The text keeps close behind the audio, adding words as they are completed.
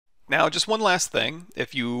Now, just one last thing.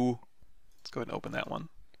 Let's go ahead and open that one.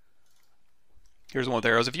 Here's one with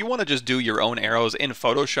arrows. If you want to just do your own arrows in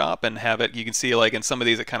Photoshop and have it, you can see like in some of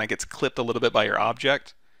these it kind of gets clipped a little bit by your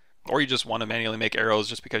object, or you just want to manually make arrows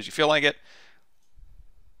just because you feel like it.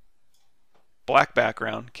 Black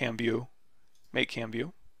background, Camview, make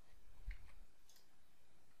Camview,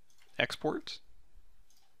 export.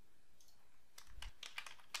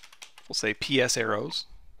 We'll say PS arrows.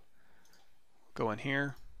 Go in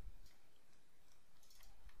here,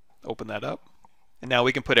 open that up. And now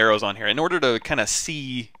we can put arrows on here. In order to kind of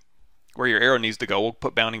see where your arrow needs to go, we'll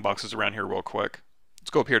put bounding boxes around here real quick.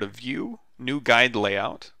 Let's go up here to View, New Guide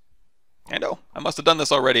Layout. I know, I must have done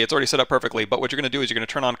this already. It's already set up perfectly. But what you're going to do is you're going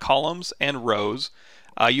to turn on columns and rows.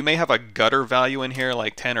 You may have a gutter value in here,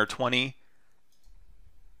 like 10 or 20.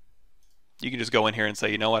 You can just go in here and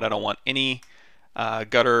say, you know what, I don't want any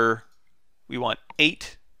gutter. We want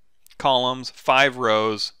 8 columns, 5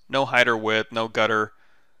 rows, no height or width, no gutter.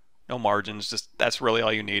 No margins, just that's really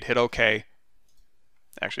all you need. Hit OK.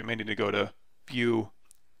 Actually, I may need to go to View,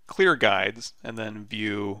 Clear Guides, and then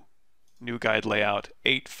View, New Guide Layout,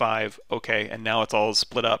 8, 5, OK, and now it's all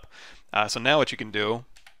split up. So now what you can do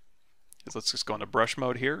is let's just go into brush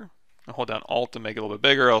mode here. I'll hold down Alt to make it a little bit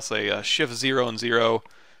bigger. I'll say Shift 0 and 0.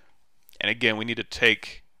 And again, we need to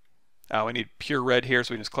take, we need pure red here,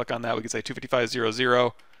 so we can just click on that. We can say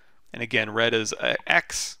 255.00. And again, red is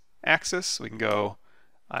X axis. So we can go,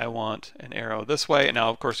 I want an arrow this way, and now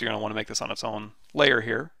of course you're going to want to make this on its own layer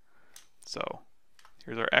here. So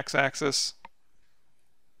here's our x-axis,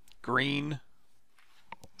 green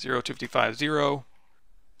 0.250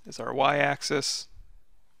 is our y-axis,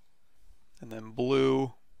 and then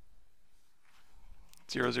blue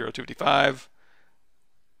 0.0255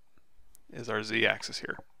 is our z-axis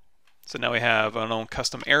here. So now we have our own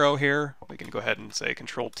custom arrow here. We can go ahead and say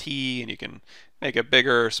Control T, and you can make it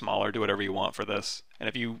bigger, smaller, do whatever you want for this. And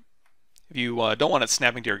if you don't want it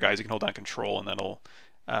snapping to your guides, you can hold down Control, and that'll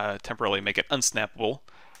temporarily make it unsnappable.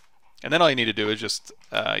 And then all you need to do is just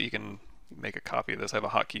you can make a copy of this. I have a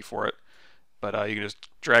hotkey for it, but you can just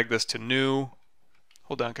drag this to New,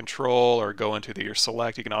 hold down Control, or go into your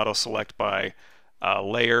Select. You can auto select by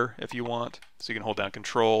layer if you want. So you can hold down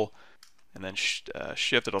Control and then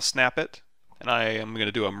Shift, it'll snap it. And I am going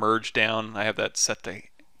to do a merge down. I have that set to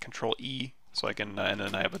Control E, so I can, and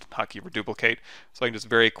then I have a hotkey for duplicate, so I can just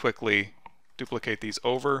very quickly duplicate these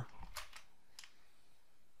over,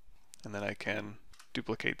 and then I can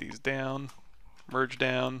duplicate these down, merge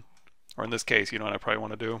down, or in this case, you know what I probably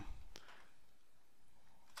want to do?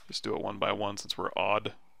 Just do it one by one since we're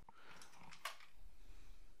odd.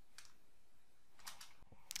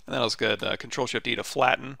 And then I was good. Control Shift E to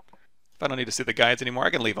flatten. If I don't need to see the guides anymore,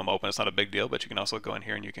 I can leave them open. It's not a big deal, but you can also go in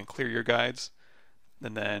here and you can clear your guides.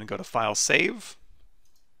 And then go to File, Save.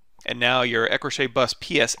 And now your Ecrochet Bus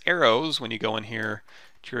PS arrows, when you go in here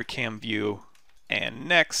to your Camview and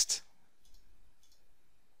Next,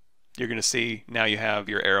 you're going to see now you have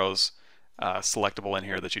your arrows selectable in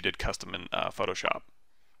here that you did custom in Photoshop.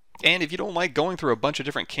 And if you don't like going through a bunch of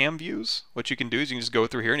different cam views, what you can do is you can just go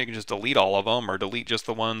through here and you can just delete all of them, or delete just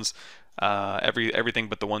the ones, everything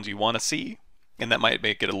but the ones you want to see, and that might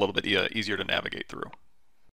make it a little bit easier to navigate through.